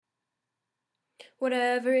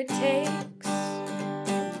whatever it takes.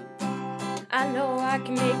 I know I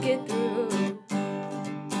can make it through.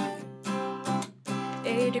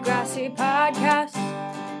 A Degrassi podcast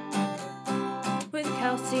with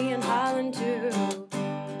Kelsey and Holland too.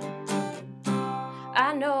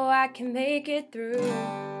 I know I can make it through.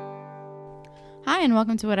 Hi, and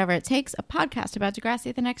welcome to Whatever It Takes, a podcast about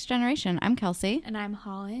Degrassi The Next Generation. I'm Kelsey. And I'm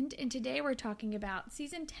Holland, and today we're talking about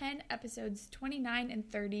Season 10, Episodes 29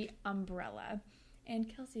 and 30, Umbrella.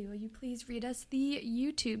 And Kelsey, will you please read us the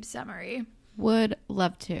YouTube summary? Would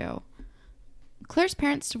love to. Claire's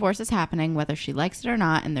parents' divorce is happening, whether she likes it or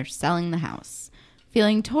not, and they're selling the house.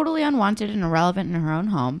 Feeling totally unwanted and irrelevant in her own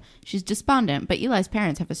home, she's despondent, but Eli's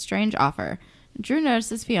parents have a strange offer. Drew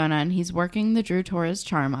notices Fiona, and he's working the Drew Torres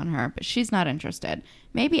charm on her, but she's not interested.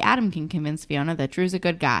 Maybe Adam can convince Fiona that Drew's a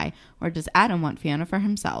good guy, or does Adam want Fiona for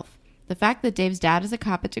himself? The fact that Dave's dad is a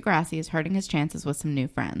cop at Degrassi is hurting his chances with some new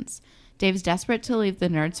friends. Dave's desperate to leave the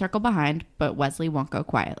nerd circle behind, but Wesley won't go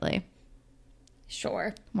quietly.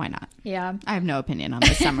 Sure. Why not? Yeah. I have no opinion on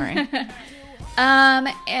this summary.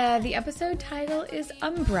 The episode title is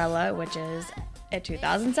Umbrella, which is a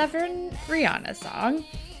 2007 Rihanna song.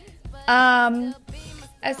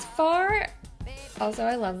 Also,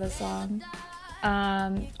 I love this song.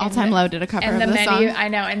 All Time Low did a cover of this song. I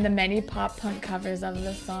know, and the many pop punk covers of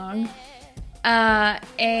this song.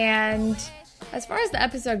 And as far as the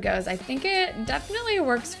episode goes, I think it definitely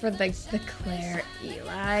works for the Claire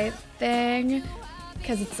Eli thing,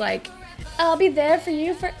 because it's like, I'll be there for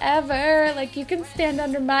you forever. Like, you can stand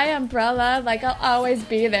under my umbrella. Like, I'll always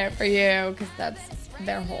be there for you, because that's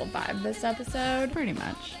their whole vibe this episode. Pretty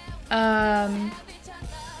much. Otherwise,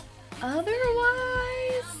 I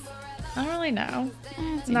don't really know.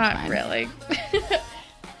 Not fine. Really.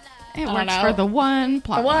 It works for the one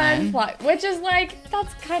plot line. Which is like,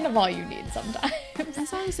 that's kind of all you need sometimes.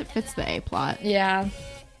 As long as it fits the A plot. Yeah.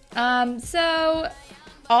 So,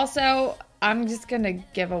 also, I'm just going to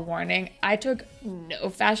give a warning. I took no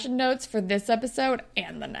fashion notes for this episode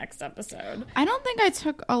and the next episode. I don't think I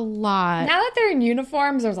took a lot. Now that they're in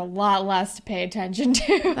uniforms, there's a lot less to pay attention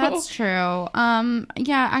to. That's true. Yeah,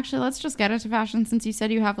 actually, let's just get into fashion since you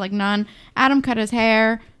said you have, like, none. Adam cut his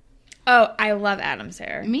hair. Oh, I love Adam's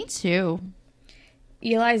hair. Me too.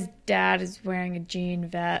 Eli's dad is wearing a jean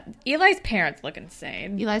vest. Eli's parents look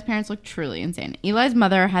insane. Eli's parents look truly insane. Eli's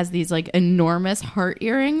mother has these, like, enormous heart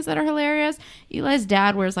earrings that are hilarious. Eli's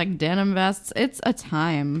dad wears, like, denim vests. It's a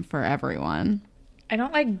time for everyone. I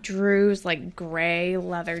don't like Drew's, like, gray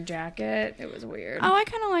leather jacket. It was weird. Oh, I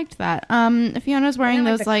kind of liked that. Fiona's wearing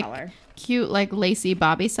those, like, color. cute, like, lacy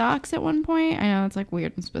bobby socks at one point. I know it's, like,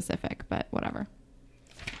 weird and specific, but whatever.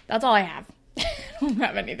 That's all I have. I don't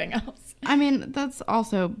have anything else. I mean, that's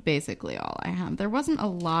also basically all I have. There wasn't a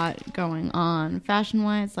lot going on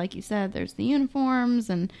fashion-wise. Like you said, there's the uniforms,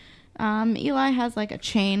 and Eli has, like, a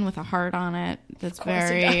chain with a heart on it that's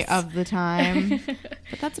very of the time.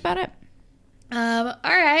 But that's about it. All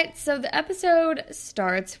right, so the episode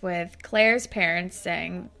starts with Claire's parents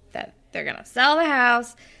saying that they're going to sell the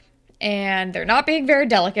house, and they're not being very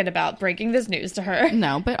delicate about breaking this news to her.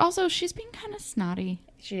 No, but also she's being kind of snotty.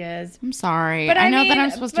 She is. I'm sorry. But I know that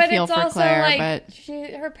I'm supposed to feel for Claire, like, but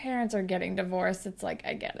her parents are getting divorced. It's like,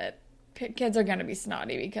 I get it. Kids are going to be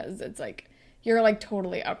snotty because it's like you're like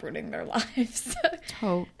totally uprooting their lives.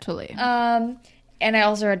 Totally. And I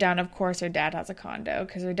also wrote down, of course, her dad has a condo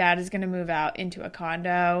because her dad is going to move out into a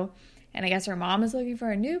condo. And I guess her mom is looking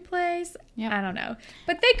for a new place. Yep. I don't know.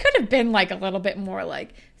 But they could have been like a little bit more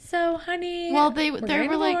like, so honey, well, they were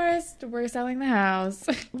divorced, we're selling the house.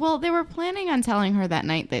 Well, they were planning on telling her that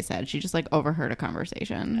night, they said. She just like overheard a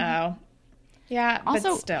conversation. Oh. Yeah, also,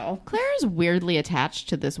 but still. Claire is weirdly attached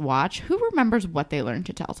to this watch. Who remembers what they learned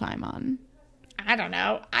to tell time on? I don't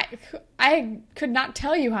know. I could not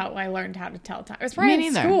tell you how I learned how to tell time. It was probably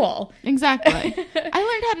in school. Exactly. I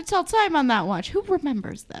learned how to tell time on that watch. Who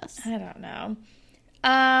remembers this? I don't know.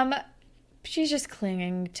 She's just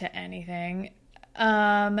clinging to anything.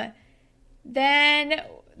 Then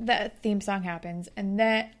the theme song happens, and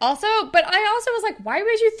then also, but I also was like, why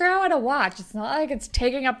would you throw out a watch? It's not like it's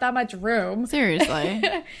taking up that much room. Seriously.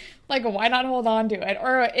 Like, why not hold on to it?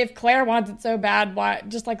 Or if Claire wants it so bad, why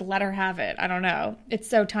just like let her have it? I don't know. It's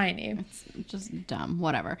so tiny. It's just dumb.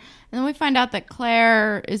 Whatever. And then we find out that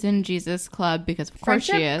Claire is in Jesus Club because of course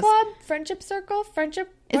she is. Friendship Club? Friendship Circle?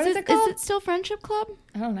 Friendship? What is it called? Is it still Friendship Club?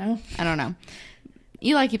 I don't know.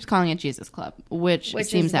 Eli keeps calling it Jesus Club, which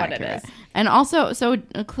seems accurate. It is. And also, so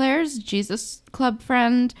Claire's Jesus Club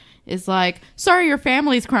friend is like, sorry, your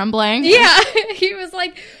family's crumbling. Yeah. He was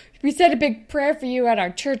like, we said a big prayer for you at our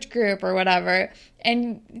church group or whatever.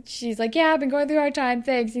 And she's like, yeah, I've been going through a hard time,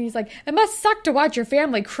 thanks. And he's like, it must suck to watch your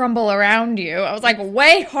family crumble around you. I was like,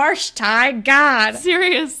 way harsh, Ty, God.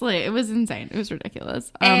 Seriously, it was insane. It was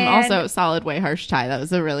ridiculous. And- Also, solid way harsh tie. That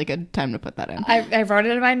was a really good time to put that in. I wrote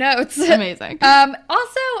it in my notes. Amazing.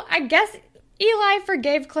 Also, I guess Eli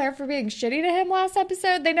forgave Claire for being shitty to him last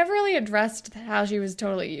episode. They never really addressed how she was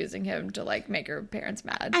totally using him to, like, make her parents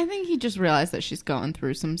mad. I think he just realized that she's going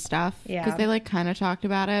through some stuff. Yeah. Because they, like, kind of talked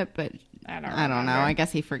about it, but I don't know. remember. I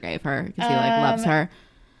guess he forgave her because he, like, loves her.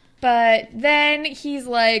 But then he's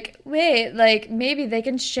like, wait, like, maybe they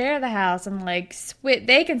can share the house and, like,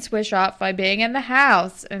 they can swish off by being in the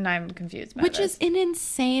house. And I'm confused by Which this. is an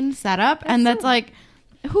insane setup. And that's, like,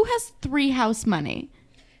 who has 3 house money?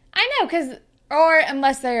 I know, because, or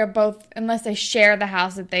unless they share the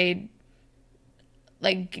house that they,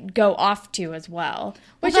 like, go off to as well.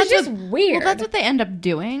 Which is just weird. Well, that's what they end up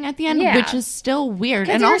doing at the end, Yeah. which is still weird.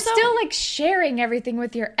 Because And you're also, still, like, sharing everything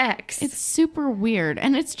with your ex. it's super weird.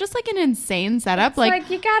 And it's just, like, an insane setup. It's like,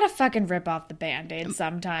 you gotta fucking rip off the Band-Aid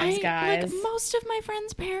sometimes, guys. Like, most of my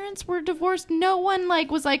friends' parents were divorced. No one, like,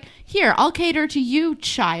 was like, here, I'll cater to you,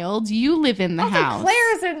 child. You live in the house.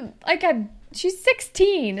 Claire's in, like, she's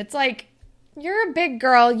 16. It's like, you're a big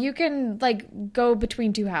girl. You can, like, go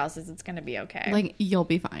between 2 houses. It's gonna be okay. Like, you'll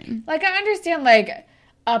be fine. Like, I understand, like,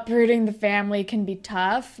 uprooting the family can be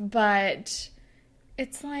tough, but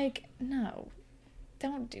it's like, no,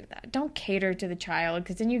 don't do that. Don't cater to the child,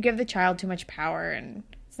 because then you give the child too much power, and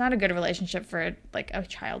it's not a good relationship for, like, a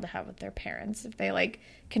child to have with their parents if they, like,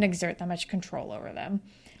 can exert that much control over them.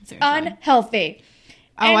 It's unhealthy.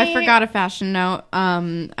 Oh, I forgot a fashion note.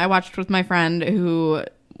 I watched with my friend who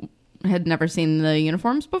had never seen the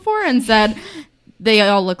uniforms before and said they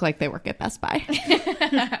all look like they work at Best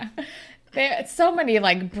Buy. So many,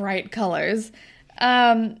 like, bright colors.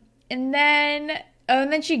 And then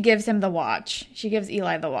she gives him the watch. She gives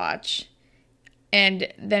Eli the watch.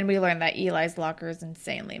 And then we learn that Eli's locker is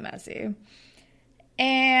insanely messy.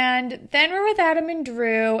 And then we're with Adam and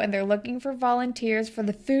Drew, and they're looking for volunteers for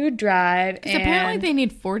the food drive. Because apparently they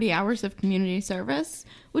need 40 hours of community service,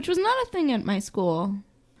 which was not a thing at my school.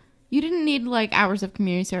 You didn't need, like, hours of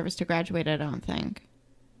community service to graduate, I don't think.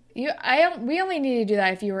 We only need to do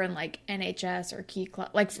that if you were in, like, NHS or Key Club,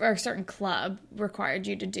 like, for a certain club required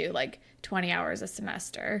you to do, like, 20 hours a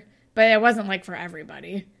semester. But it wasn't, like, for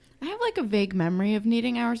everybody. I have, like, a vague memory of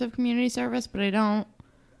needing hours of community service, but I don't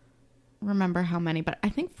remember how many. But I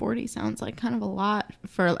think 40 sounds like kind of a lot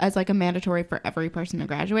as, like, a mandatory for every person to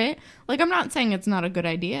graduate. Like, I'm not saying it's not a good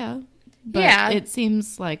idea, but it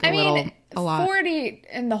seems like a lot. 40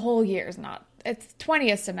 in the whole year is not. It's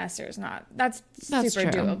 20 a semester is not. That's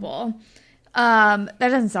super true. doable. That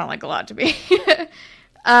doesn't sound like a lot to me.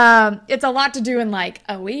 It's a lot to do in, like,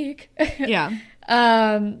 a week. Yeah.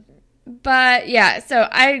 But yeah, so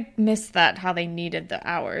I missed that, how they needed the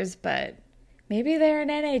hours, but maybe they're in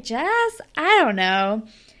NHS? I don't know.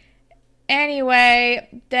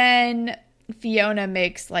 Anyway, then Fiona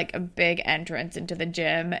makes, like, a big entrance into the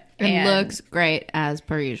gym. And looks great as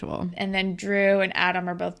per usual. And then Drew and Adam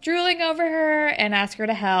are both drooling over her and ask her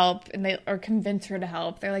to help, or convince her to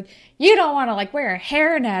help. They're like, you don't want to, like, wear a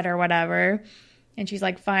hairnet or whatever. And she's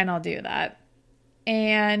like, fine, I'll do that.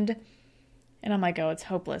 And I'm like, oh, it's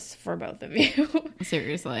hopeless for both of you.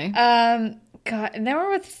 Seriously. God, and then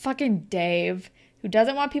we're with fucking Dave, who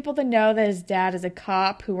doesn't want people to know that his dad is a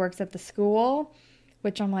cop who works at the school.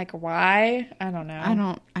 Which I'm like, why? I don't know.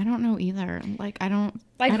 I don't know either. Like,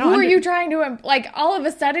 who are you trying to, like, all of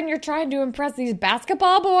a sudden you're trying to impress these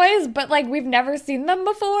basketball boys, but, like, we've never seen them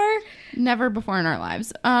before? Never before in our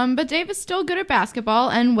lives. But Dave is still good at basketball,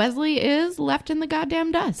 and Wesley is left in the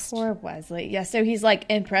goddamn dust. Poor Wesley. Yeah, so he's, like,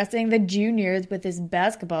 impressing the juniors with his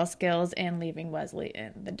basketball skills and leaving Wesley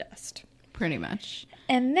in the dust. Pretty much.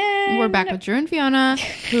 And then we're back with Drew and Fiona,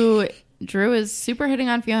 who Drew is super hitting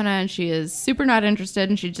on Fiona, and she is super not interested,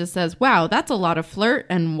 and she just says, wow, that's a lot of flirt,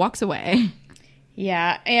 and walks away.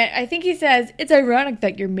 Yeah, and I think he says, it's ironic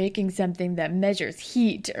that you're making something that measures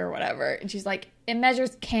heat or whatever. And she's like, it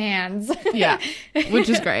measures cans. Yeah, which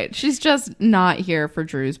is great. She's just not here for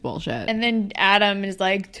Drew's bullshit. And then Adam is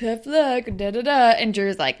like, tough luck, da-da-da. And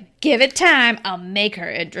Drew's like, give it time, I'll make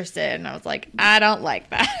her interested. And I was like, I don't like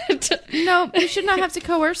that. No, you should not have to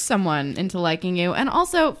coerce someone into liking you. And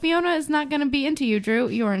also, Fiona is not going to be into you, Drew.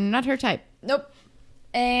 You are not her type. Nope.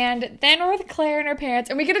 And then we're with Claire and her parents,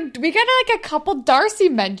 and we get like a couple Darcy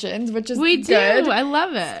mentions, which is good. Do. I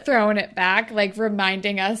love it. Throwing it back, like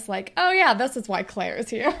reminding us, like, oh yeah, this is why Claire is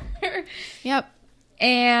here. Yep.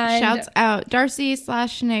 And Shouts out Darcy /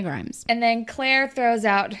 Shanae Grimes. And then Claire throws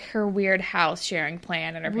out her weird house sharing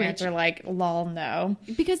plan, and her parents are like, lol, no.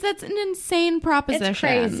 Because that's an insane proposition. It's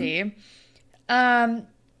crazy.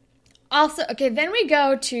 Also, okay, then we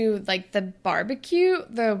go to, like, the barbecue,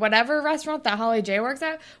 the whatever restaurant that Holly J works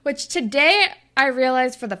at, which today I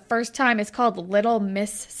realized for the first time is called Little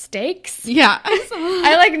Miss Steaks. Yeah.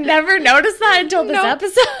 I, like, never noticed that until this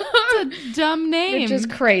episode. It's a dumb name. Which is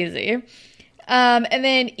crazy. And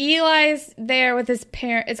then Eli's there with his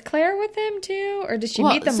parents. Is Claire with him too? Or does she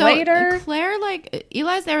meet them later? Claire, like,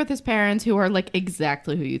 Eli's there with his parents, who are, like,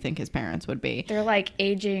 exactly who you think his parents would be. They're, like,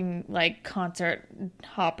 aging, like, concert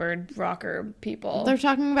hopper rocker people. They're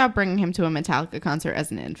talking about bringing him to a Metallica concert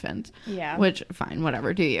as an infant. Yeah. Which, fine,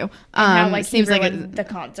 whatever, do you? Now, like, seems he like ruined the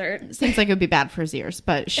concert. Seems like it would be bad for his ears,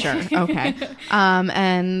 but sure, okay.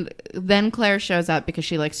 And then Claire shows up because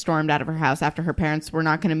she, like, stormed out of her house after her parents were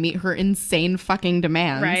not going to meet her insane fucking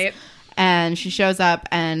demands. Right. And she shows up,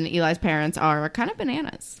 and Eli's parents are kind of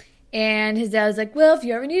bananas. And his dad was like, well, if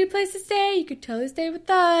you ever need a place to stay, you could totally stay with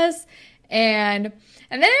us. And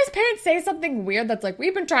then his parents say something weird that's like,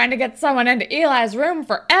 we've been trying to get someone into Eli's room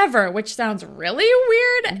forever, which sounds really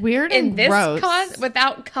weird. Weird in and this gross.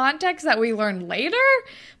 without context that we learn later,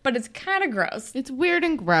 but it's kind of gross. It's weird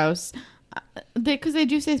and gross. Because they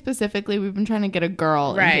do say specifically, we've been trying to get a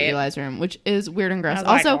girl into Eli's room, which is weird and gross.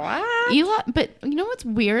 Also, what? Eli, but you know what's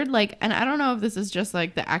weird? Like, and I don't know if this is just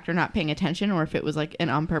like the actor not paying attention or if it was like an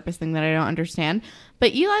on purpose thing that I don't understand.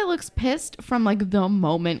 But Eli looks pissed from like the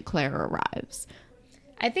moment Claire arrives.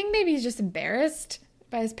 I think maybe he's just embarrassed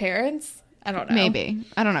by his parents. I don't know. Maybe.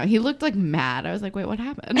 I don't know. He looked like mad. I was like, wait, what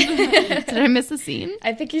happened? Did I miss the scene?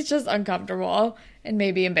 I think he's just uncomfortable and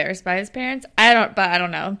maybe embarrassed by his parents. I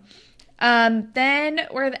don't know. Then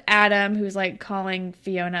we're with Adam, who's like calling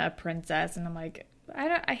Fiona a princess, and I'm like,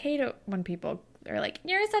 I hate it when people are like,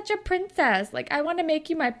 you're such a princess. Like, I want to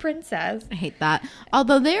make you my princess. I hate that.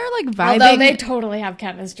 Although they're like vibing. Although they totally have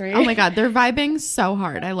chemistry. Oh my god, they're vibing so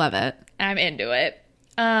hard. I love it. I'm into it.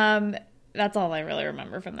 That's all I really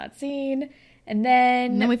remember from that scene. And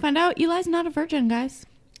then we find out Eli's not a virgin, guys.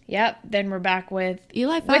 Yep. Then we're back with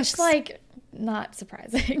Eli fucks. Which, like, not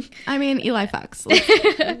surprising. I mean, Eli fucks.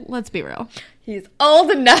 Let's be real. He's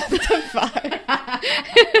old enough to fuck.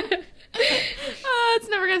 It's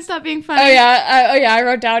never gonna stop being funny. Oh yeah, I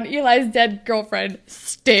wrote down Eli's dead girlfriend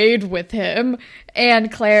stayed with him,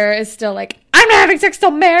 and Claire is still like, I'm not having sex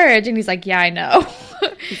till marriage, and he's like, yeah, I know.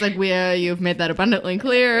 He's like, you've made that abundantly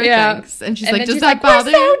clear. Yeah. Thanks. And she's and like, then does that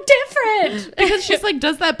bother we're you? so different. Because she's like,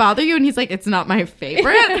 does that bother you? And he's like, it's not my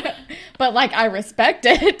favorite. But like, I respect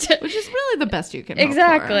it. Which is really the best you can hope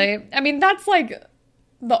Exactly. for. I mean, that's like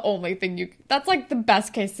the only thing that's like the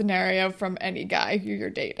best case scenario from any guy who you're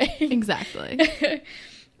dating. Exactly.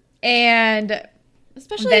 And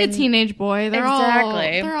especially a teenage boy. They're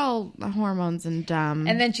exactly. all hormones and dumb.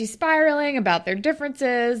 And then she's spiraling about their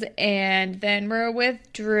differences. And then we're with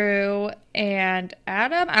Drew and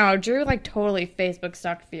Adam. I don't know. Drew like totally Facebook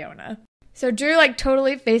stalked Fiona. So Drew like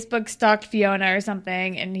totally Facebook stalked Fiona or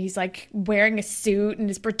something. And he's like wearing a suit and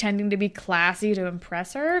is pretending to be classy to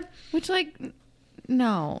impress her. Which like,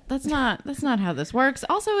 no, that's not how this works.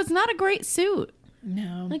 Also, it's not a great suit.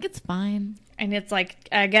 No. Like, it's fine. And it's like,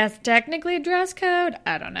 I guess technically dress code.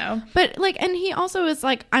 I don't know. But like, and he also is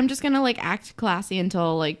like, I'm just gonna like act classy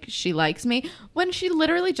until like she likes me. When she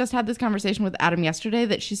literally just had this conversation with Adam yesterday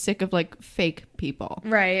that she's sick of like fake people.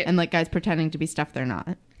 Right. And like guys pretending to be stuff they're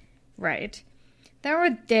not. Right. Then we're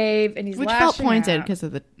with Dave and he's which felt pointed because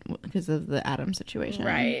of the Adam situation.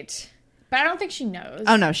 Right. But I don't think she knows.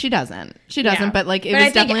 Oh no, she doesn't. She doesn't. Yeah. But like, it was I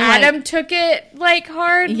think definitely Adam like, took it like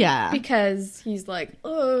hard. Yeah. Because he's like,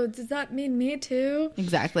 oh, does that mean me too?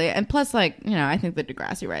 Exactly. And plus, like, you know, I think the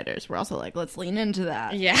Degrassi writers were also like, let's lean into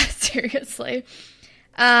that. Yeah, seriously.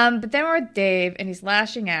 But then we're with Dave and he's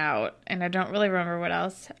lashing out and I don't really remember what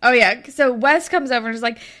else. Oh yeah, so Wes comes over and is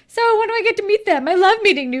like, so when do I get to meet them? I love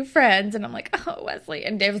meeting new friends. And I'm like, oh, Wesley.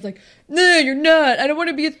 And Dave was like, no, you're not. I don't want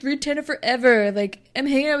to be a 310 forever. Like, I'm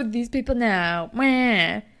hanging out with these people now.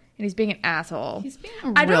 Mwah. And he's being an asshole. He's being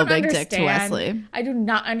a real big dick to Wesley. I do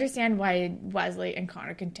not understand why Wesley and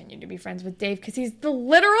Connor continue to be friends with Dave because he's the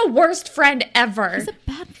literal worst friend ever. He's a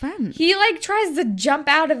bad friend. He like tries to jump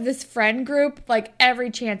out of this friend group like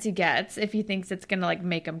every chance he gets if he thinks it's gonna like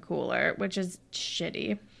make him cooler, which is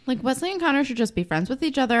shitty. Like Wesley and Connor should just be friends with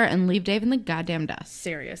each other and leave Dave in the goddamn dust.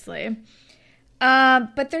 Seriously.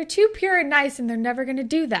 But they're too pure and nice and they're never gonna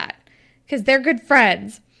do that because they're good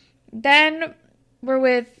friends. Then we're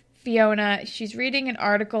with Fiona. She's reading an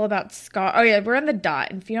article about scarves. Oh yeah, we're on the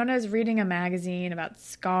dot and Fiona is reading a magazine about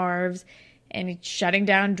scarves and he's shutting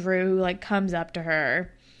down Drew, who like comes up to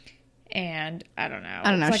her. And I don't know.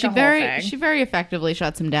 It's like She very effectively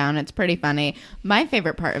shuts him down. It's pretty funny. My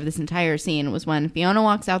favorite part of this entire scene was when Fiona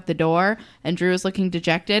walks out the door and Drew is looking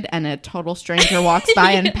dejected and a total stranger walks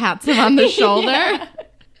by and pats him on the shoulder.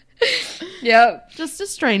 Yep. Just a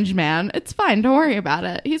strange man. It's fine. Don't worry about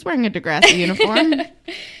it. He's wearing a Degrassi uniform.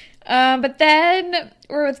 But then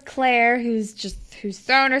we're with Claire, who's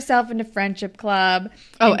thrown herself into Friendship Club.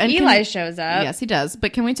 Oh, and Eli shows up. Yes, he does.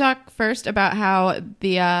 But can we talk first about how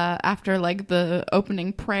the after like the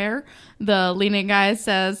opening prayer, the leading guy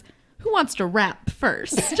says, "Who wants to rap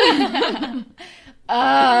first?" Such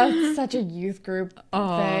a youth group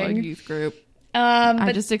thing. Youth group.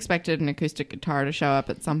 I just expected an acoustic guitar to show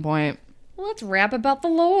up at some point. Well, let's rap about the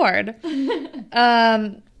Lord.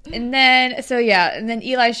 And then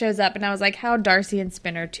Eli shows up, and I was like, how Darcy and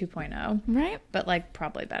Spinner 2.0. Right. But, like,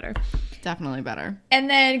 probably better. Definitely better. And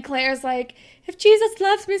then Claire's like, if Jesus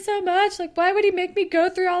loves me so much, like, why would he make me go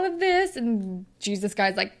through all of this? And Jesus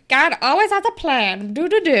guy's like, God always has a plan.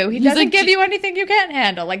 Do. He doesn't give you anything you can't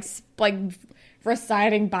handle. Like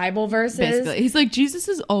reciting Bible verses. Basically. He's like, Jesus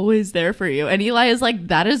is always there for you. And Eli is like,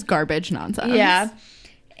 that is garbage nonsense. Yeah.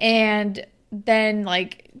 And then,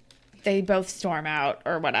 like, they both storm out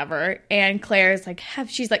or whatever. And Claire's like,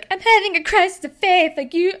 she's like, I'm having a crisis of faith.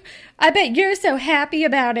 Like, I bet you're so happy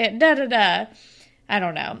about it. Da-da-da. I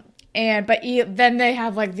don't know. But then they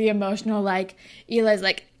have, like, the emotional, like, Eli's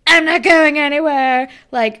like, I'm not going anywhere.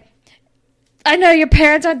 Like, I know your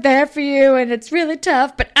parents aren't there for you, and it's really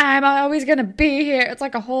tough, but I'm always going to be here. It's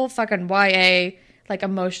like a whole fucking YA, like,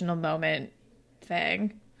 emotional moment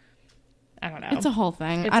thing. I don't know. It's a whole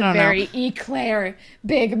thing. It's I don't a very know. Eclair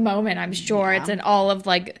big moment, I'm sure. Yeah. It's in all of,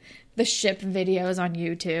 like, the ship videos on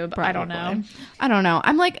YouTube. Probably. I don't know.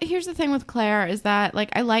 I'm like, here's the thing with Claire is that, like,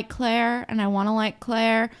 I like Claire, and I want to like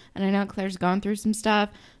Claire, and I know Claire's going through some stuff,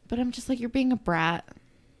 but I'm just like, you're being a brat.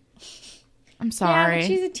 I'm sorry. Yeah, but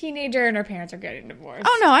she's a teenager and her parents are getting divorced.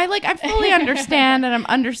 Oh no, I fully understand and I'm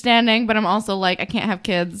understanding, but I'm also like, I can't have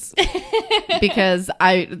kids because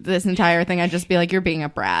this entire thing I'd just be like, you're being a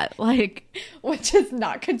brat. Like, which is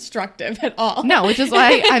not constructive at all. No, which is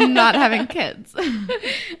why I'm not having kids.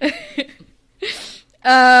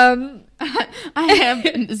 I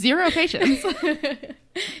have zero patience.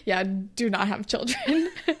 Yeah, do not have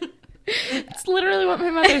children. It's literally what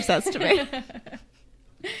my mother says to me.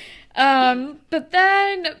 But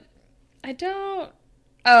then I don't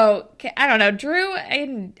know. Drew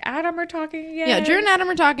and Adam are talking again. Yeah, Drew and Adam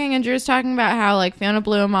are talking, and Drew's talking about how, like, Fiona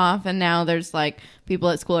blew him off, and now there's, like, people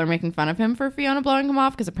at school are making fun of him for Fiona blowing him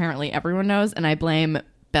off, because apparently everyone knows, and I blame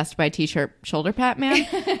Best Buy t-shirt shoulder pat man.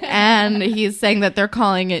 And he's saying that they're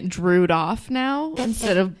calling it Drewed off now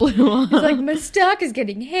instead of blew off. He's like, my stock is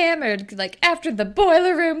getting hammered, like, after the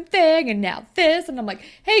boiler room thing, and now this. And I'm like,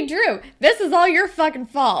 hey, Drew, this is all your fucking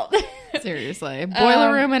fault. Seriously.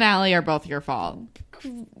 Boiler room and Allie are both your fault.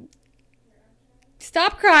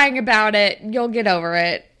 Stop crying about it. You'll get over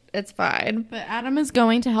it. It's fine. But Adam is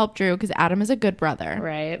going to help Drew because Adam is a good brother.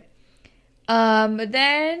 Right. And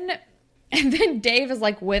then Dave is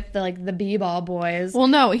like with the B-ball boys. Well,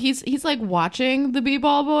 no, he's like watching the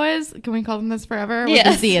B-ball boys. Can we call them this forever? With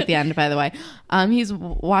yes. a Z at the end, by the way. He's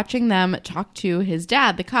watching them talk to his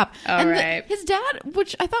dad, the cop. Oh, and right. His dad,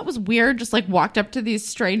 which I thought was weird, just like walked up to these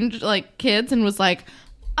strange like kids and was like,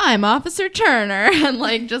 I'm Officer Turner, and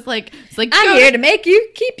like just like it's like I'm here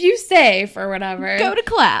to keep you safe or whatever. Go to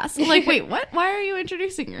class. I'm like, wait, what? Why are you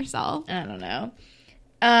introducing yourself? I don't know.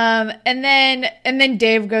 And then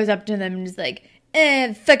Dave goes up to them and is like,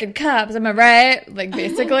 fucking cops, am I right? Like,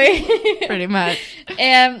 basically. Pretty much.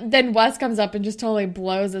 And then Wes comes up and just totally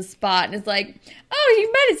blows his spot and is like, oh,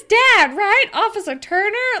 you met his dad, right? Officer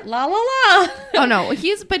Turner? La la la. Oh, no.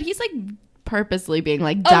 He's like purposely being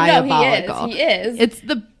like diabolical. Oh, no, he is.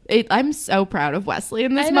 I'm so proud of Wesley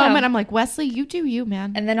in this moment. I'm like, Wesley, you do you,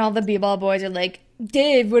 man. And then all the B-ball boys are like,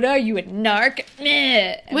 Dave, what are you, a narc?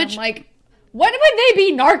 Meh. And I'm like, what would they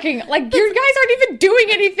be narking? Like, you guys aren't even doing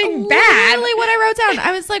anything bad. Literally what I wrote down.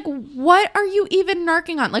 I was like, what are you even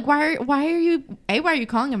narking on? Like, why are you, A, why are you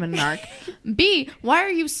calling him a narc? B, why are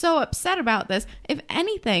you so upset about this? If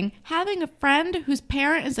anything, having a friend whose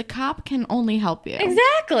parent is a cop can only help you.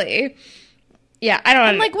 Exactly. Yeah, I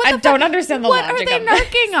don't understand the what logic are they of this.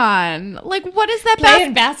 narking on? Like, what is that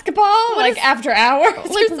Playing basketball? After hours or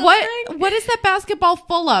something? What is that basketball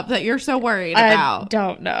full of that you're so worried about? I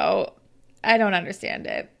don't know. I don't understand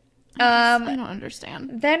it. I don't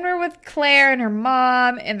understand. Then we're with Claire and her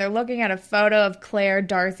mom, and they're looking at a photo of Claire,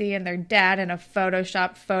 Darcy, and their dad in a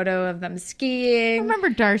Photoshopped photo of them skiing. Remember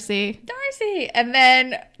Darcy? Darcy. And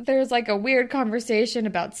then there's like a weird conversation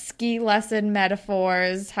about ski lesson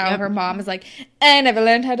metaphors, how her mom is like, I never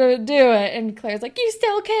learned how to do it. And Claire's like, you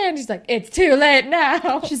still can. She's like, it's too late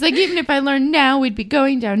now. She's like, even if I learned now, we'd be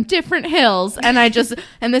going down different hills. And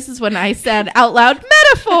and this is when I said out loud,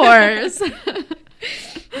 metaphors.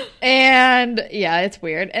 And yeah, it's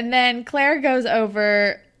weird. And then Claire goes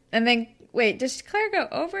over, and then wait, does Claire go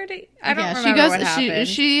over to? I don't remember what happened.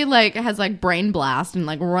 She like has like brain blast and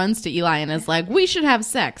like runs to Eli and is like, we should have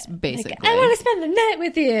sex, basically. Like, I want to spend the night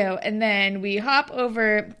with you. And then we hop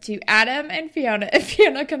over to Adam and Fiona. And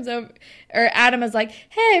Fiona comes over, or Adam is like,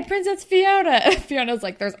 hey, Princess Fiona. And Fiona's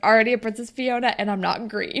like, there's already a Princess Fiona, and I'm not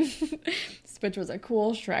green. Which was a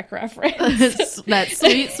cool Shrek reference. That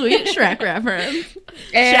sweet Shrek reference.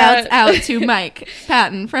 And shouts out to Mike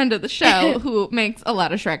Patton, friend of the show, who makes a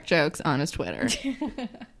lot of Shrek jokes on his Twitter.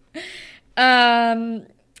 Anyway,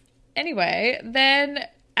 then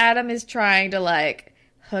Adam is trying to like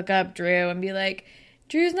hook up Drew and be like,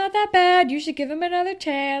 Drew's not that bad. You should give him another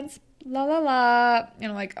chance. La la la.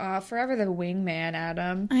 And I'm like, oh, forever the wingman,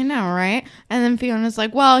 Adam. I know, right? And then Fiona's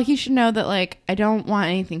like, well, he should know that, like, I don't want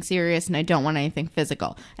anything serious and I don't want anything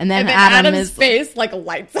physical. And then Adam's face like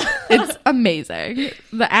lights up. It's amazing.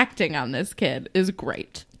 The acting on this kid is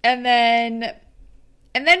great. And then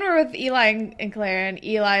we're with Eli and Claire, and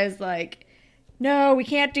Eli is like, no, we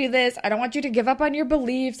can't do this. I don't want you to give up on your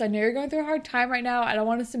beliefs. I know you're going through a hard time right now. I don't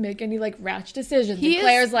want us to make any, like, rash decisions. And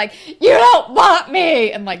Claire's like, you don't want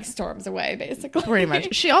me! And, like, storms away, basically. Pretty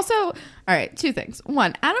much. She also... All right, two things.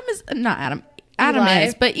 One, Adam is... Not Adam. Adam Eli.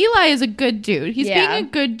 is. But Eli is a good dude. He's being a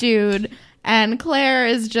good dude. And Claire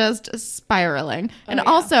is just spiraling. And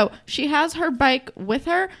also, she has her bike with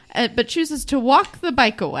her, but chooses to walk the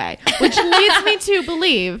bike away. Which leads me to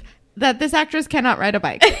believe that this actress cannot ride a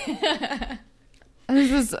bike.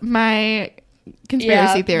 This is my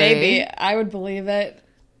conspiracy theory. Maybe. I would believe it.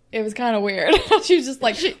 It was kind of weird. She was just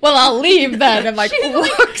like, well, I'll leave then. And like,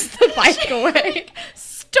 walks the bike away.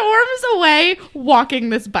 Storms away walking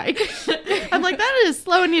this bike. I'm like, that is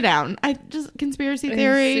slowing you down. Conspiracy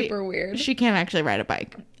theory. Super weird. She can't actually ride a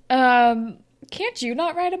bike. Can't you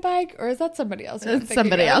not ride a bike? Or is that somebody else? It's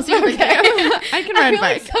somebody else. Okay. I can ride a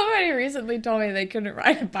bike. Like somebody recently told me they couldn't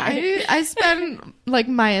ride a bike. I spent like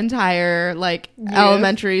my entire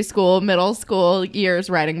elementary school, middle school years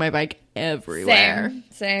riding my bike everywhere.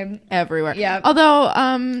 Same. Everywhere. Yeah.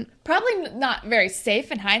 Although, probably not very safe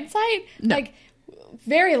in hindsight. No. Like,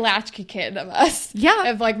 very latchkey kid of us. Yeah.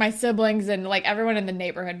 Of like my siblings and like everyone in the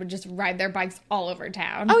neighborhood would just ride their bikes all over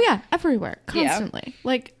town. Oh yeah, everywhere, constantly.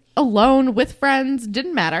 Like alone with friends,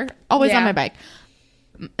 didn't matter. Always on my bike.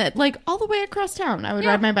 Like all the way across town, I would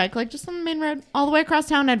ride my bike, like just on the main road, all the way across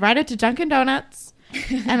town. I'd ride it to Dunkin' Donuts,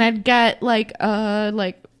 and I'd get like a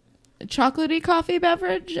chocolatey coffee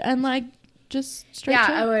beverage and like just straight. Yeah,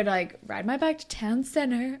 to I would like ride my bike to town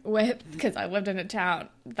center because I lived in a town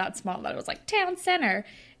that small that it was like town center.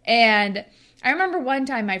 And I remember one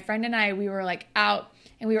time my friend and I, we were like out.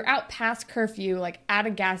 And we were out past curfew, like at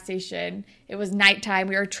a gas station. It was nighttime.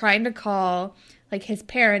 We were trying to call like his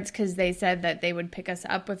parents because they said that they would pick us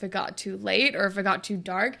up if it got too late or if it got too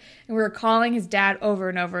dark. And we were calling his dad over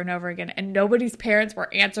and over and over again. And nobody's parents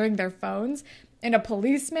were answering their phones. And a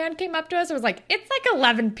policeman came up to us and was like, it's like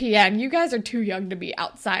 11 p.m. You guys are too young to be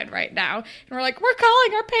outside right now. And we're like, we're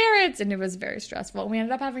calling our parents. And it was very stressful. We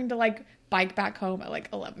ended up having to like bike back home at like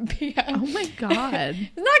 11 p.m. Oh my God.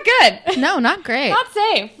 It's not good. No, not great. Not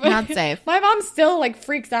safe. Not safe. My mom still like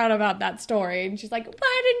freaks out about that story. And she's like,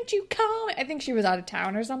 why didn't you call me? I think she was out of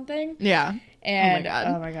town or something. Yeah. And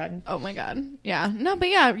oh my god. Yeah. No, but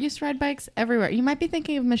yeah, used to ride bikes everywhere. You might be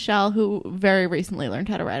thinking of Michelle, who very recently learned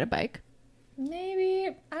how to ride a bike.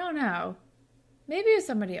 Maybe. I don't know. Maybe it was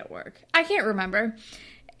somebody at work. I can't remember.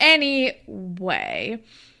 Anyway.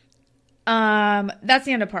 That's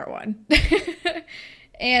the end of part 1.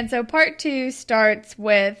 And so part 2 starts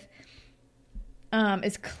with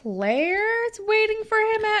is Claire's waiting for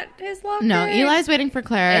him at his locker? No, Eli's waiting for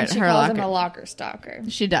Claire and at she her calls locker. him a locker stalker.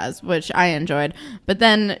 She does, which I enjoyed. But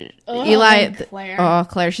then Eli...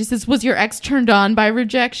 Claire. She says, was your ex turned on by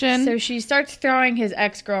rejection? So she starts throwing his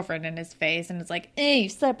ex-girlfriend in his face and it's like, hey, you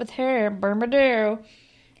slept with her, Burmadoo.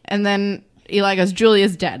 And then Eli goes,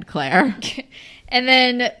 Julia's dead, Claire. And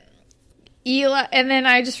then Eli, and then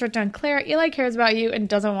I just wrote down, Claire, Eli cares about you and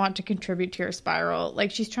doesn't want to contribute to your spiral. Like,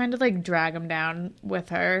 she's trying to, like, drag him down with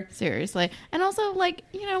her. Seriously. And also, like,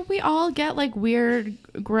 you know, we all get, like, weird,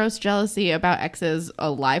 gross jealousy about exes,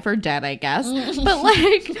 alive or dead, I guess. But,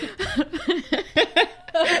 like...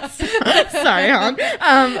 Sorry, hon.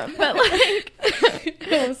 But, like...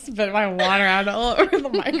 I spit my water out all over the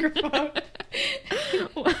microphone.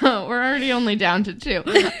 Well, we're already only down to 2.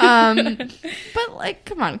 But, like,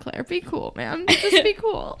 come on, Claire. Be cool, man. Just be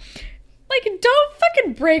cool. Like, don't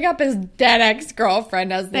fucking bring up his dead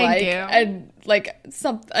ex-girlfriend as, Thank you.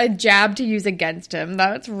 a jab to use against him.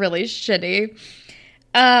 That's really shitty.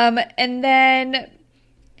 And then...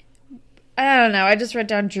 I don't know. I just wrote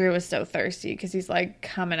down Drew was so thirsty because he's, like,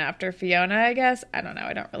 coming after Fiona, I guess. I don't know.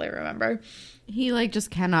 I don't really remember. He, like, just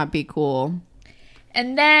cannot be cool.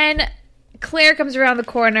 And then Claire comes around the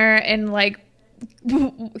corner and, like,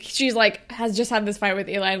 she's, like, has just had this fight with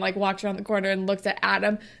Eli and, like, walks around the corner and looks at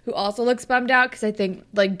Adam, who also looks bummed out because I think,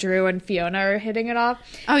 like, Drew and Fiona are hitting it off.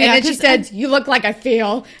 Oh, yeah. And then she said, you look like I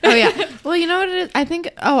feel. Oh, yeah. Well, you know what it is? I think,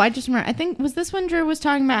 I just remember. I think, was this when Drew was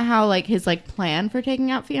talking about how, like, his, like, plan for taking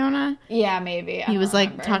out Fiona? Yeah, maybe. He was,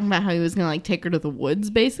 like, talking about how he was going to, like, take her to the woods,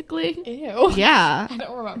 basically. Ew. Yeah. I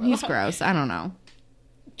don't remember. He's that. gross. I don't know.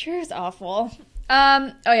 Drew's awful.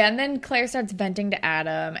 Oh, yeah. And then Claire starts venting to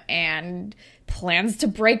Adam and plans to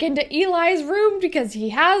break into Eli's room because he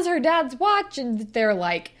has her dad's watch and they're,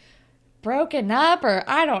 like, broken up or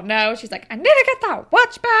I don't know. She's like, I need to get that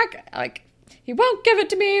watch back. Like, he won't give it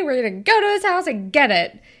to me. We're going to go to his house and get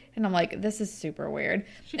it. And I'm like, this is super weird.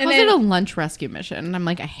 She calls it a lunch rescue mission. And I'm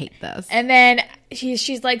like, I hate this. And then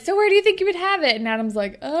she's like, so where do you think you would have it? And Adam's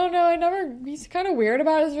like, oh, no, he's kind of weird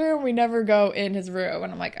about his room. We never go in his room.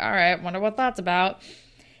 And I'm like, all right, wonder what that's about.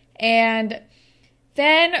 And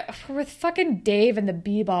then we're with fucking Dave and the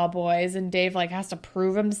B-Ball boys. And Dave, like, has to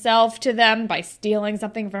prove himself to them by stealing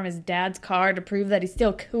something from his dad's car to prove that he's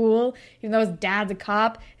still cool, even though his dad's a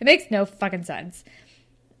cop. It makes no fucking sense.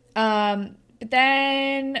 But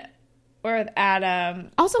then we're with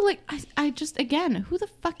Adam. Also, like, I just, again, who the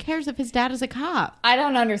fuck cares if his dad is a cop? I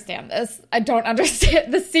don't understand this. I don't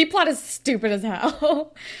understand. The C-plot is stupid as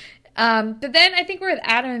hell. But then I think we're with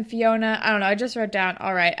Adam and Fiona. I don't know. I just wrote down,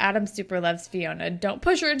 all right, Adam super loves Fiona. Don't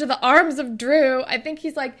push her into the arms of Drew. I think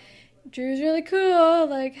he's like, Drew's really cool.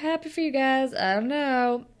 Like, happy for you guys. I don't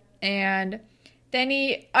know. And then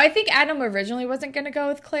I think Adam originally wasn't going to go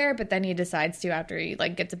with Claire, but then he decides to after he,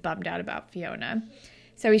 like, gets bummed out about Fiona.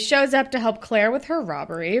 So he shows up to help Claire with her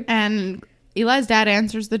robbery. And Eli's dad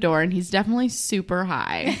answers the door, and he's definitely super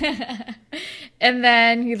high. And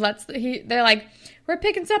then they're like, we're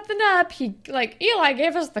picking something up. Eli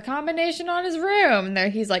gave us the combination on his room.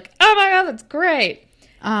 And he's like, oh my God, that's great.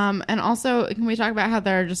 And also, can we talk about how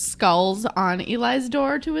there are just skulls on Eli's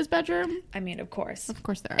door to his bedroom? I mean, of course. Of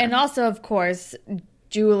course there are. And also, of course,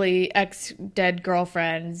 Julie, ex-dead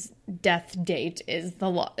girlfriend's death date is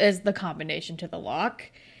the combination to the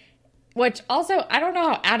lock. Which also, I don't know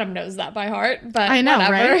how Adam knows that by heart, but I know,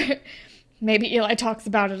 whatever. right? Maybe Eli talks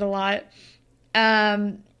about it a lot.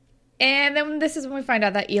 And then this is when we find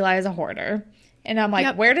out that Eli is a hoarder. And I'm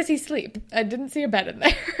like, Where does he sleep? I didn't see a bed in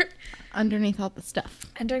there. Underneath all the stuff.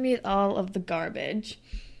 Underneath all of the garbage.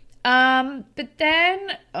 But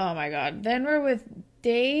then, oh my God, then we're with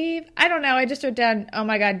Dave. I don't know. I just wrote down, oh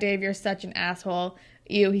my God, Dave, you're such an asshole.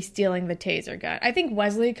 He's stealing the taser gun. I think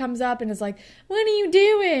Wesley comes up and is like, what are you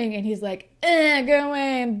doing? And he's like, go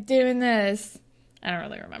away. I'm doing this. I don't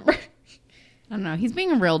really remember. I don't know. He's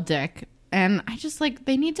being a real dick. And I just, like,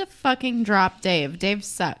 they need to fucking drop Dave. Dave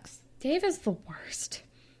sucks. Dave is the worst.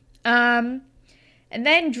 And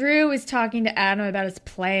then Drew is talking to Adam about his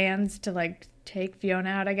plans to, like, take Fiona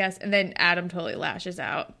out, I guess. And then Adam totally lashes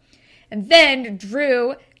out. And then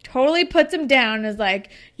Drew totally puts him down and is like,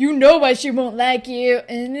 you know why she won't like you.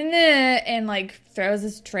 And, like, throws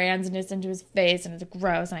his transness into his face. And it's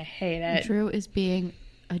gross. And I hate it. Drew is being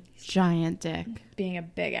a giant dick. Being a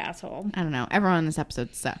big asshole. I don't know. Everyone in this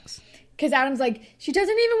episode sucks. Because Adam's like, she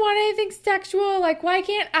doesn't even want anything sexual. Like, why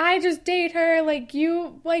can't I just date her? Like,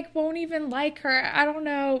 you, like, won't even like her. I don't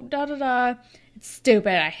know. Da-da-da. It's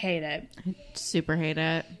stupid. I hate it. I super hate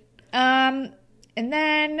it. And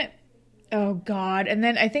then, oh, God. And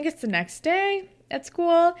then I think it's the next day at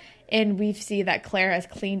school. And we see that Claire has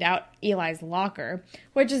cleaned out Eli's locker.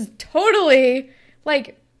 Which is totally,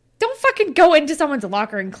 like, don't fucking go into someone's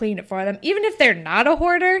locker and clean it for them. Even if they're not a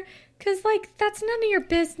hoarder. Because, like, that's none of your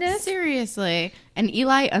business. Seriously. And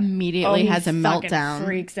Eli immediately has a meltdown.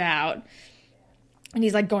 Freaks out. And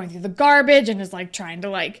he's, like, going through the garbage and is, like, trying to,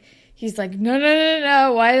 like, he's like,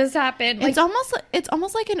 no, why does this happen? Like, It's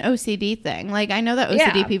almost like an OCD thing. Like, I know that OCD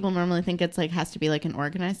Yeah. people normally think it's like has to be like an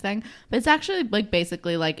organized thing, but it's actually like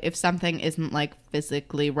basically like if something isn't like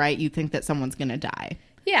physically right, you think that someone's gonna die.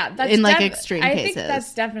 yeah, that's in, like, extreme I cases. think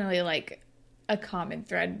that's definitely like a common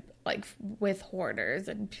thread, like with hoarders,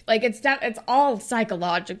 and like it's all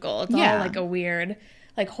psychological. It's Yeah. all like a weird,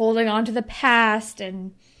 like holding on to the past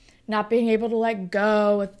and not being able to let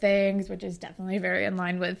go of things, which is definitely very in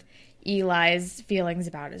line with Eli's feelings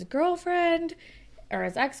about his girlfriend or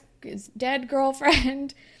his dead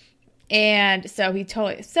girlfriend. And so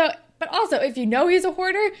but also if you know he's a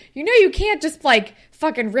hoarder, you know you can't just like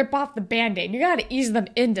fucking rip off the Band-Aid. You gotta ease them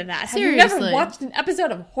into that. Have you Seriously. never watched an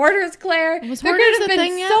episode of Hoarders, Claire? Was There Hoarders could have a been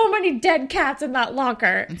thing yet? so many dead cats in that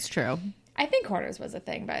locker. It's true. I think Hoarders was a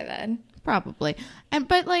thing by then. Probably. And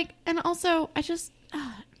also I just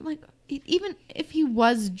like even if he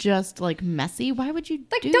was just like messy, why would you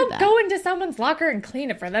Like, do don't that? go into someone's locker and clean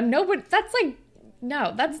it for them. Nobody. That's like,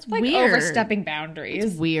 no, that's like weird. overstepping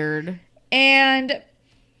boundaries. Weird. And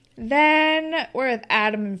then we're with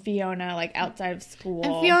Adam and Fiona, like outside of school.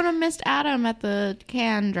 And Fiona missed Adam at the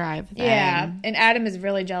can drive thing. Yeah, and Adam is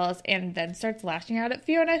really jealous and then starts lashing out at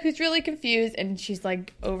Fiona, who's really confused, and she's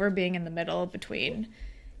like over being in the middle between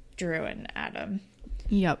Drew and Adam,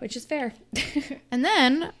 Yep. which is fair. And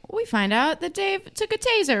then we find out that Dave took a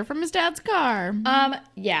taser from his dad's car.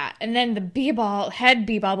 Yeah, and then the head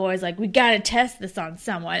b-ball boy is like, we gotta test this on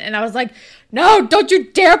someone, and I was like, no, don't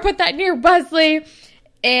you dare put that near Wesley.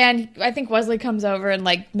 And I think Wesley comes over and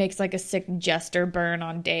like makes like a sick jester burn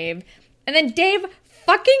on Dave, and then Dave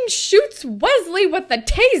fucking shoots Wesley with the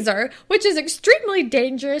taser, which is extremely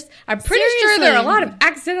dangerous. I'm pretty sure there are a lot of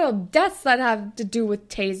accidental deaths that have to do with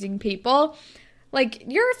tasing people. Like,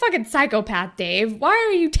 you're a fucking psychopath, Dave. Why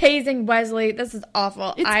are you tasing Wesley? This is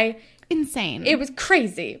awful. Insane. It was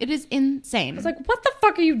crazy. It is insane. I was like, what the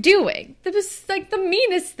fuck are you doing? That was like the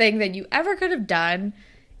meanest thing that you ever could have done.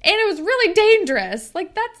 And it was really dangerous.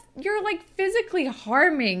 Like, you're like physically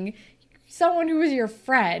harming someone who is your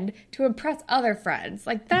friend to impress other friends.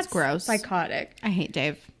 Like, that's gross. Psychotic. I hate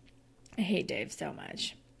Dave. I hate Dave so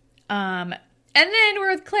much. And then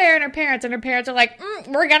we're with Claire and her parents are like,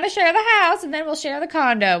 we're gonna share the house and then we'll share the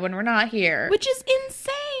condo when we're not here. Which is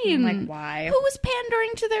insane. I'm like, why? Who was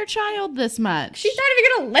pandering to their child this much? She's not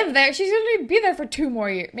even gonna live there. She's gonna be there for 2 more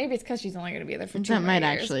years. Maybe it's because she's only gonna be there for 2 more That years. might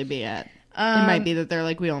actually be it. It might be that they're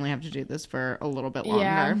like, we only have to do this for a little bit longer.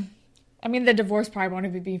 Yeah. I mean, the divorce probably won't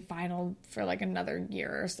even be final for like another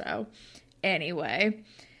year or so. Anyway,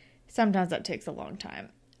 sometimes that takes a long time.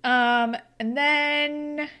 And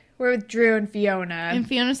then we're with Drew and Fiona. And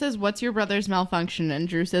Fiona says, what's your brother's malfunction? And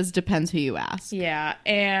Drew says, depends who you ask. Yeah,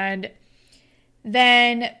 and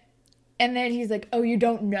then he's like, oh, you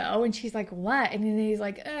don't know? And she's like, what? And then he's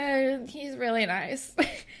like, he's really nice.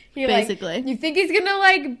 Basically. Like, you think he's gonna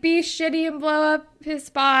like be shitty and blow up his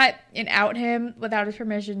spot and out him without his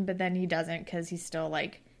permission, but then he doesn't because he's still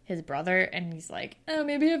like his brother, and he's like, oh,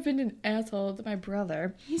 maybe I've been an asshole to my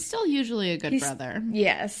brother. He's still usually a good brother.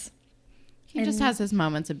 Yes. He just has his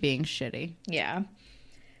moments of being shitty. Yeah.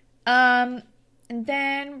 And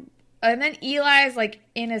then Eli's like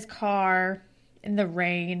in his car in the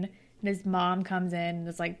rain, and his mom comes in and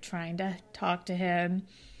is like trying to talk to him,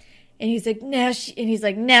 and he's like, now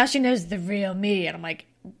she knows the real me, and I'm like,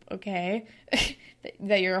 okay,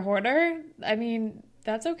 that you're a hoarder. I mean,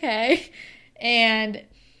 that's okay. And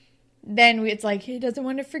then it's like he doesn't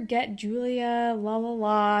want to forget Julia, la la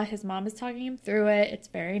la. His mom is talking him through it. It's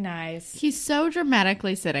very nice. He's so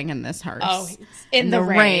dramatically sitting in this hearse. Oh, and the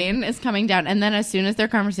rain is coming down. And then as soon as their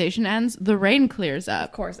conversation ends, the rain clears up.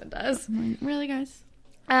 Of course it does. I'm like, really, guys?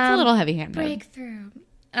 It's a little heavy-handed. Breakthrough.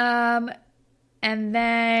 And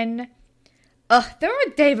then we're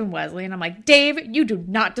with Dave and Wesley, and I'm like, Dave, you do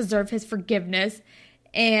not deserve his forgiveness.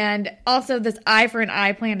 And also, this eye for an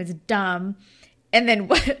eye plan is dumb. And then,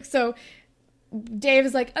 so Dave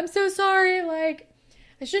is like, I'm so sorry, like,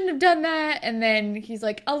 I shouldn't have done that. And then he's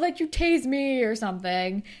like, I'll let you tase me or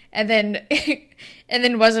something. And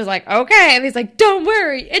then Wesley's like, okay. And he's like, don't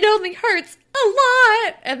worry, it only hurts a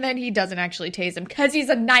lot. And then he doesn't actually tase him because he's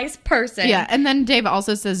a nice person. Yeah, and then Dave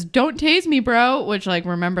also says, don't tase me, bro, which, like,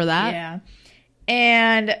 remember that? Yeah.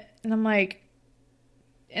 And I'm like,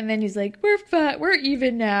 and then he's like, we're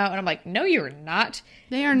even now. And I'm like, no, you're not.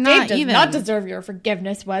 They are Dave not does even. not deserve your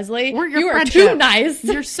forgiveness, Wesley. Or your you are friendship. too nice.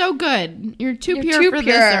 You're so good. You're too You're pure too for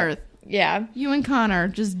pure. this earth. Yeah. You and Connor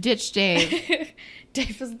just ditch Dave.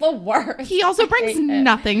 Dave is the worst. He also I brings hate it.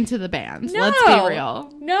 nothing to the band. No. Let's be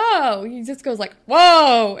real. No. He just goes like,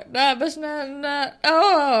 whoa.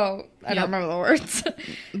 Oh. I don't remember the words.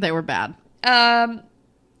 They were bad.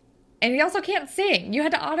 And he also can't sing. You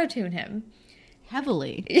had to auto-tune him.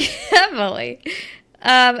 Heavily. Heavily.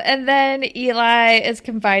 And then Eli is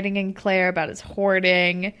confiding in Claire about his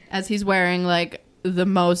hoarding. As he's wearing, like, the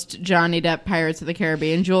most Johnny Depp Pirates of the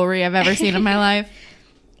Caribbean jewelry I've ever seen in my life.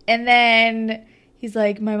 And then he's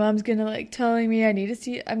like, my mom's gonna, like, telling me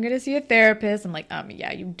I'm gonna see a therapist. I'm like,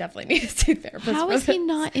 yeah, you definitely need to see a therapist. How is he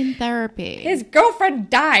not in therapy? His girlfriend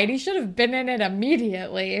died. He should have been in it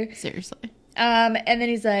immediately. Seriously. And then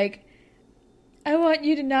he's like, I want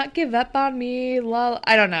you to not give up on me, lol.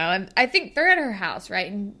 I don't know. And I think they're at her house,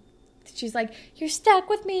 right? And she's like, you're stuck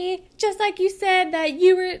with me, just like you said that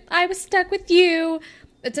I was stuck with you.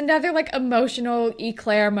 It's another, like, emotional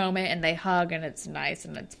Eclair moment, and they hug, and it's nice,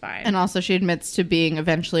 and it's fine. And also she admits to being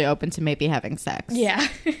eventually open to maybe having sex. Yeah.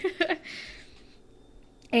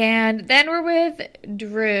 And then we're with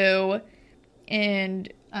Drew,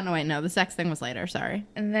 and... Oh, no, wait, no. The sex thing was later. Sorry.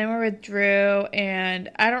 And then we're with Drew, and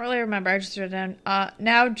I don't really remember. I just wrote down,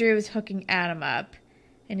 now Drew is hooking Adam up,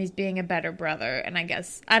 and he's being a better brother. And I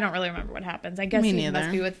guess, I don't really remember what happens. I guess he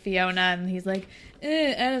must be with Fiona, and he's like,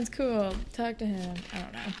 Adam's cool. Talk to him. I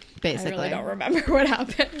don't know. Basically. I really don't remember what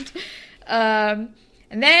happened.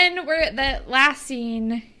 And then we're at the last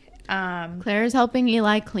scene. Claire is helping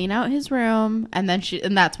Eli clean out his room, and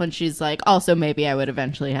that's when she's like, also maybe I would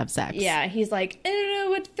eventually have sex. Yeah, he's like, I don't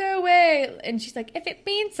know what to throw away. And she's like, if it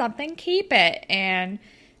means something, keep it. And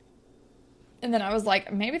then I was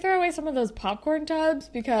like, maybe throw away some of those popcorn tubs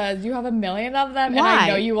because you have a million of them. Why? And I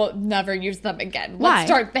know you will never use them again. Why?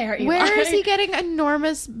 Let's start there, Eli. Where is he getting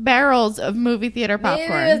enormous barrels of movie theater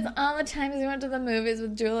popcorn? Maybe it was all the times we went to the movies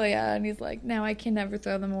with Julia, and he's like, now I can never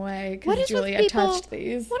throw them away because Julia touched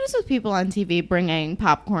these. What is with people on TV bringing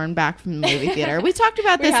popcorn back from the movie theater? We talked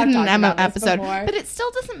about this in an episode, but it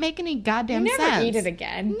still doesn't make any goddamn sense. You never eat it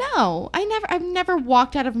again. No, I've never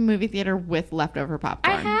walked out of a movie theater with leftover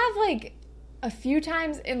popcorn. I have, like, a few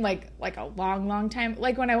times in like a long time,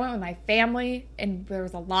 like when I went with my family and there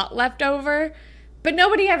was a lot left over, but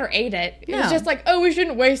nobody ever ate it. It was just like, oh, we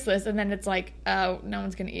shouldn't waste this, and then it's like, oh, no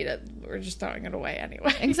one's gonna eat it, we're just throwing it away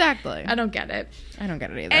anyway. Exactly. I don't get it. I don't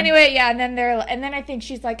get it either. Anyway, yeah, and then I think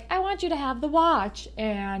she's like, I want you to have the watch,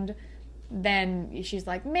 and then she's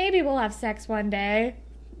like, maybe we'll have sex one day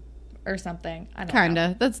or something. I don't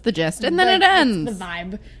know. That's the gist, and then it ends. It's the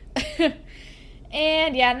vibe.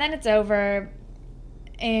 And yeah, and then it's over,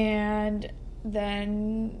 and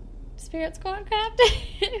then Spirit's gone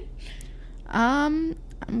captain. I'm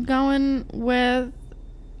going with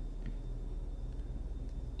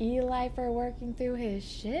Eli for working through his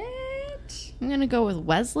shit. I'm gonna go with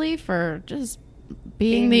Wesley for just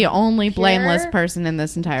being the only blameless person in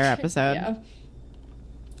this entire episode. Yeah.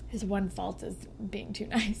 His one fault is being too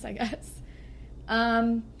nice, I guess.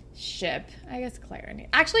 Ship. I guess Claire and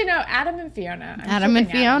actually no, Adam and Fiona. Adam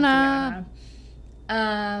and Fiona.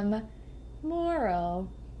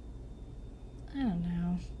 Moral. I don't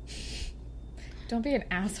know. Don't be an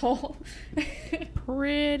asshole.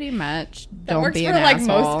 Pretty much. That Don't works be for an like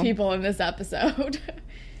asshole. most people in this episode.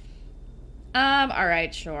 All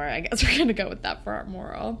right, sure. I guess we're gonna go with that for our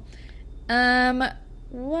moral.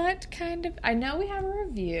 What kind of? I know we have a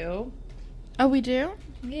review. Oh, we do?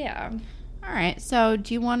 Yeah. All right. So,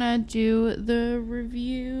 do you want to do the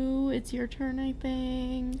review? It's your turn, I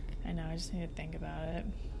think. I know. I just need to think about it.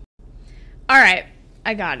 All right.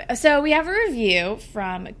 I got it. So, we have a review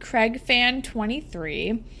from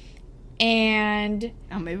CraigFan23. And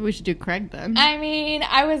oh, maybe we should do Craig then. I mean,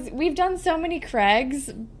 we've done so many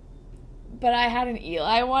Craigs, but I had an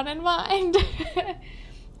Eli one in mind.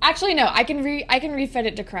 Actually, no, I can refit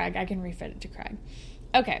it to Craig.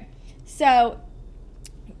 Okay. So,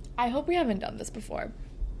 I hope we haven't done this before.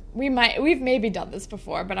 We've maybe done this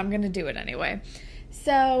before, but I'm going to do it anyway.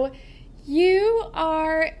 So, you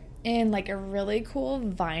are in like a really cool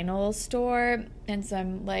vinyl store and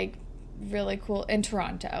some like really cool in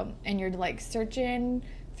Toronto, and you're like searching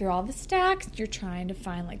through all the stacks. You're trying to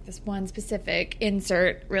find like this one specific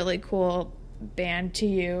insert really cool band to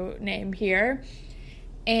you name here,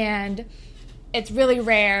 and it's really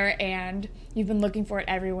rare and you've been looking for it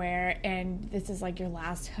everywhere, and this is like your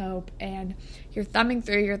last hope, and you're thumbing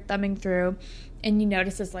through and you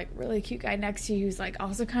notice this like really cute guy next to you who's like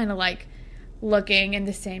also kind of like looking in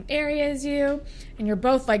the same area as you, and you're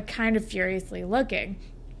both like kind of furiously looking.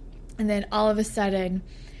 And then all of a sudden,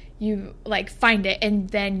 you, like, find it, and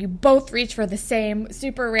then you both reach for the same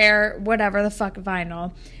super rare, whatever the fuck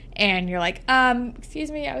vinyl, and you're like, excuse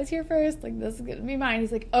me, I was here first, like, this is gonna be mine.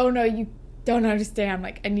 He's like, oh, no, you don't understand,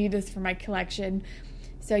 like, I need this for my collection.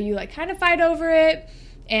 So you, like, kind of fight over it,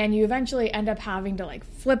 and you eventually end up having to, like,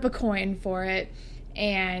 flip a coin for it,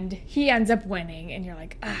 and he ends up winning, and you're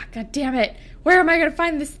like, ah, god damn it, where am I going to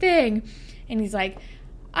find this thing? And he's like,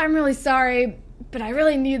 I'm really sorry, but I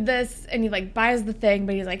really need this. And he like buys the thing,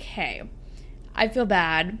 but he's like, hey, I feel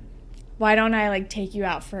bad. Why don't I like take you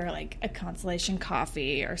out for like a consolation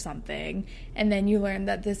coffee or something? And then you learn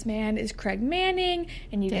that this man is Craig Manning,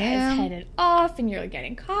 and you guys headed off, and you're like,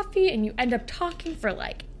 getting coffee, and you end up talking for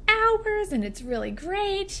like hours, and it's really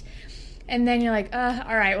great. And then you're like,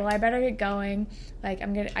 all right, well, I better get going. Like,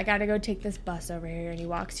 I gotta go take this bus over here. And he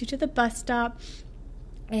walks you to the bus stop.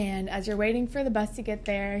 And as you're waiting for the bus to get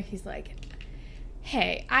there, he's like,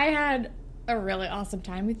 hey, I had a really awesome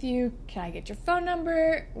time with you. Can I get your phone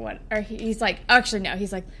number? He's like, actually, no.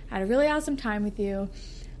 He's like, I had a really awesome time with you.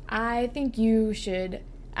 I think you should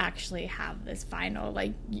actually have this vinyl.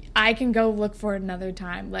 Like, I can go look for it another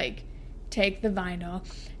time. Like, take the vinyl.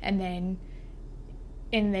 And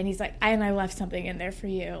then he's like, I left something in there for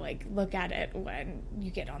you. Like, look at it when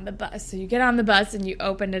you get on the bus. So you get on the bus and you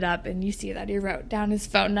open it up and you see that he wrote down his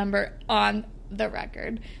phone number on the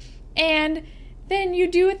record. And then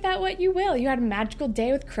you do with that what you will. You had a magical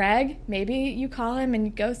day with Craig. Maybe you call him and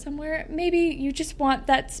you go somewhere. Maybe you just want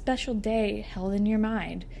that special day held in your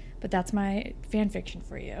mind. But that's my fan fiction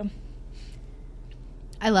for you.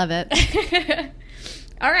 I love it.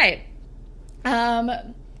 All right.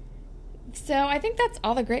 So I think that's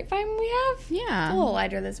all the grapevine we have. Yeah. It's a little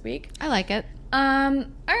lighter this week. I like it. All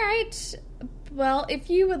right. Well, if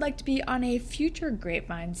you would like to be on a future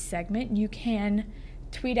grapevine segment, you can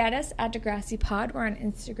tweet at us at DeGrassiPod. We're on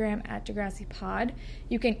Instagram at DeGrassiPod.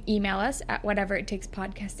 You can email us at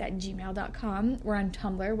whateverittakespodcast@gmail.com. We're on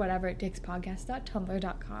Tumblr,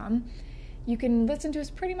 whateverittakеspodcast.tumblr.com. You can listen to us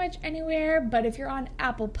pretty much anywhere, but if you're on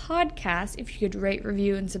Apple Podcasts, if you could rate,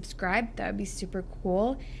 review, and subscribe, that would be super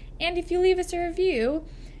cool. And if you leave us a review,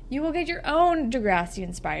 you will get your own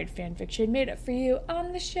Degrassi-inspired fanfiction made up for you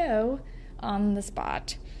on the show, on the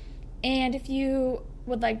spot. And if you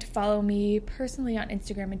would like to follow me personally on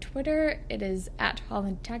Instagram and Twitter, it is at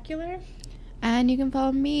Hollandtacular. And you can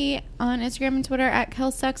follow me on Instagram and Twitter at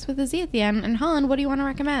KelSucks with a Z at the end. And Holland, what do you want to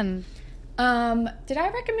recommend? Did I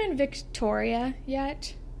recommend Victoria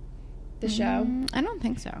yet? The show? I don't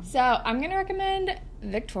think so. So I'm going to recommend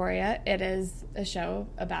Victoria. It is a show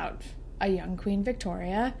about a young Queen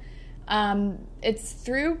Victoria. It's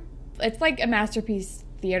like a Masterpiece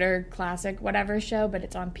Theater classic, whatever show, but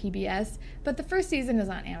it's on PBS. But the first season is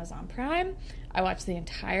on Amazon Prime. I watched the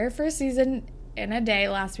entire first season in a day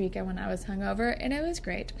last weekend when I was hungover, and it was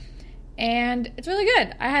great. And it's really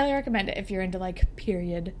good. I highly recommend it if you're into like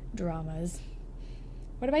period dramas.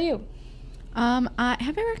 What about you? Have I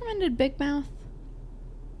recommended Big Mouth?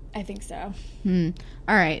 I think so.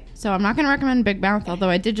 All right. So I'm not going to recommend Big Mouth, although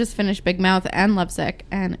I did just finish Big Mouth and Lovesick,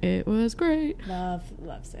 and it was great.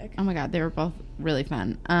 Lovesick. Oh my God, they were both really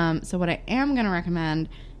fun. So what I am going to recommend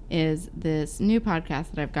is this new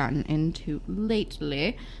podcast that I've gotten into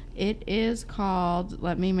lately. It is called,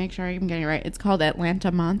 let me make sure I'm getting it right. It's called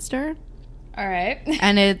Atlanta Monster. All right.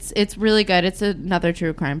 And it's really good. It's another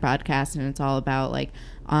true crime podcast, and it's all about like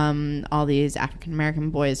all these African American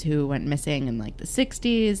boys who went missing in like the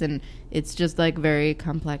 60s, and it's just like very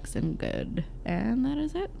complex and good. And that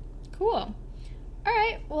is it. Cool. All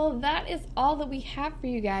right. Well, that is all that we have for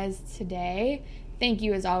you guys today. Thank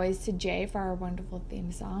you, as always, to Jay for our wonderful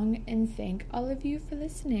theme song, and thank all of you for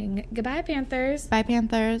listening. Goodbye, Panthers. Bye,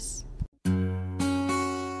 Panthers.